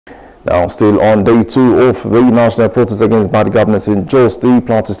Now, still on day 2 of the national protest against bad governance in Jos, the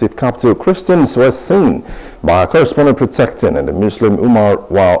Plateau State capital, Christians were seen by a correspondent protecting and the Muslim Ummah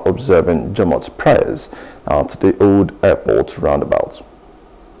while observing Jummat prayers at the old airport roundabout.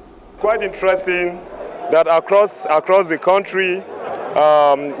 Quite interesting that across the country,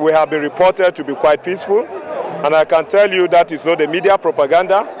 we have been reported to be quite peaceful, and I can tell you that is not a media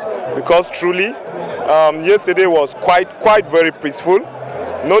propaganda, because truly, yesterday was quite very peaceful.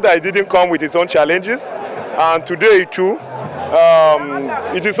 Note that it didn't come with its own challenges, and today too,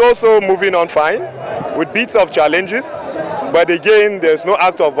 it is also moving on fine with bits of challenges, but again, there's no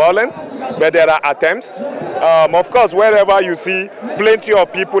act of violence, but there are attempts. Of course, wherever you see plenty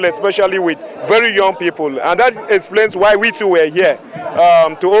of people, especially with very young people, and that explains why we too were here,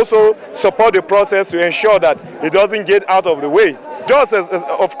 to also support the process to ensure that it doesn't get out of the way. Just as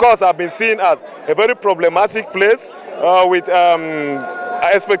of course, have been seen as a very problematic place with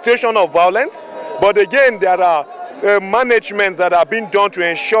expectation of violence, but again, there are managements that are being done to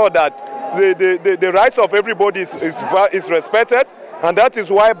ensure that the rights of everybody is respected. And that is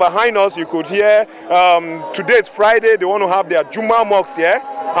why behind us you could hear today is Friday, they want to have their Jummat mosques here,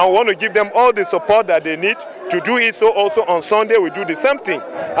 and we want to give them all the support that they need to do it. So also on Sunday we do the same thing,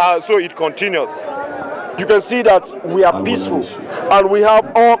 so it continues. You can see that we are peaceful, and we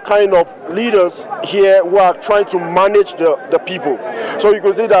have all kind of leaders here who are trying to manage the people. So you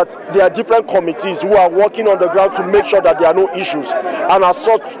can see that there are different committees who are working on the ground to make sure that there are no issues. And as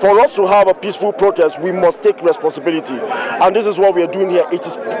such, for us to have a peaceful protest, we must take responsibility. And this is what we are doing here. It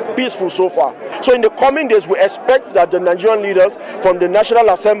is peaceful so far. So in the coming days, we expect that the Nigerian leaders, from the National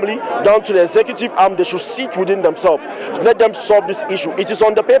Assembly down to the executive arm, they should sit within themselves. Let them solve this issue. It is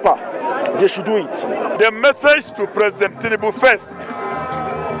on the paper. They should do it. The message to President Tinubu first,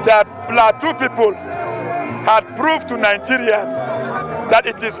 that Plateau people had proved to Nigerians that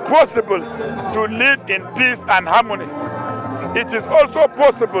it is possible to live in peace and harmony. It is also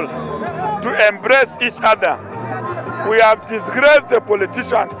possible to embrace each other. We have disgraced the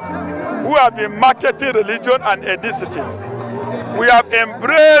politicians who have been marketing religion and ethnicity. We have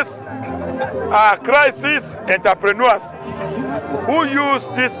embraced our crisis entrepreneurs who use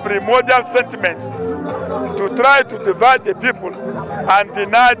this primordial sentiment to try to divide the people and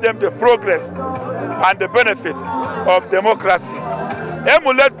deny them the progress and the benefit of democracy.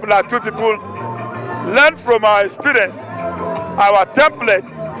 Emulate Plateau people, learn from our experience. Our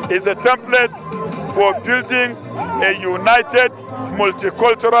template is a template for building a united,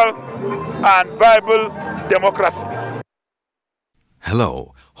 multicultural and viable democracy.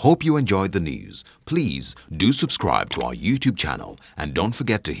 Hello, hope you enjoyed the news. Please do subscribe to our YouTube channel and don't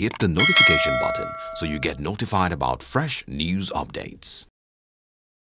forget to hit the notification button so you get notified about fresh news updates.